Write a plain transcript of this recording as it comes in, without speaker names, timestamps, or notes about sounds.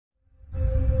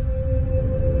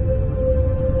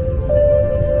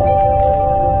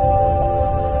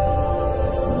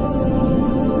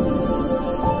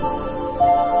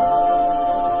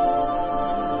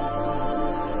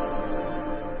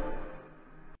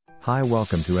Hi,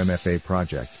 welcome to MFA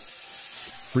Project.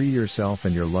 Free yourself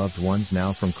and your loved ones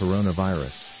now from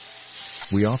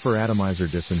coronavirus. We offer Atomizer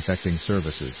disinfecting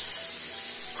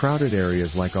services. Crowded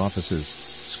areas like offices,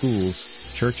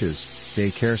 schools, churches,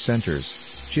 daycare centers,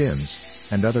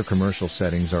 gyms, and other commercial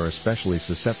settings are especially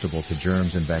susceptible to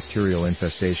germs and bacterial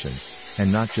infestations,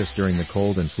 and not just during the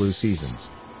cold and flu seasons.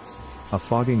 A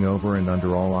fogging over and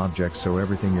under all objects so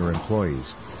everything your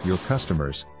employees, your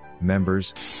customers,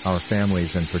 members, our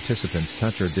families and participants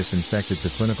touch are disinfected to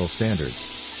clinical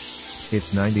standards.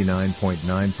 It's 99.9%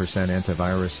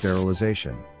 antivirus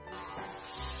sterilization.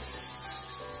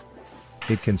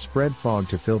 It can spread fog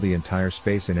to fill the entire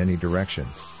space in any direction.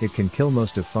 It can kill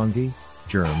most of fungi,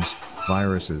 germs,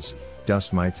 viruses,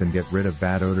 dust mites and get rid of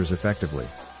bad odors effectively.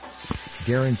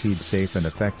 Guaranteed safe and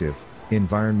effective,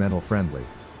 environmental friendly.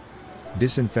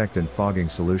 Disinfectant fogging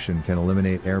solution can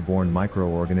eliminate airborne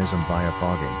microorganism via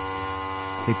fogging.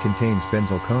 It contains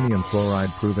benzalkonium chloride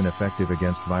proven effective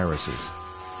against viruses.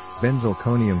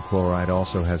 Benzalkonium chloride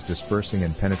also has dispersing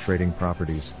and penetrating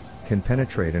properties, can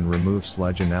penetrate and remove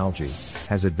sludge and algae,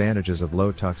 has advantages of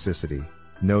low toxicity,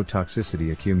 no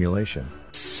toxicity accumulation,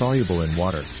 soluble in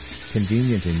water,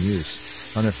 convenient in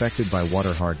use, unaffected by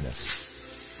water hardness.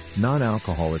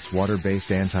 Non-alcohol, it's water-based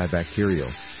antibacterial,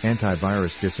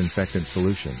 antivirus disinfectant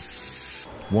solution.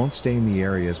 Won't stain the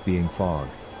areas being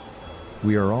fogged.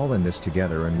 We are all in this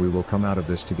together and we will come out of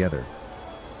this together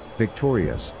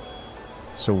victorious.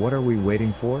 So what are we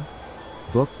waiting for?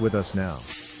 Book with us now.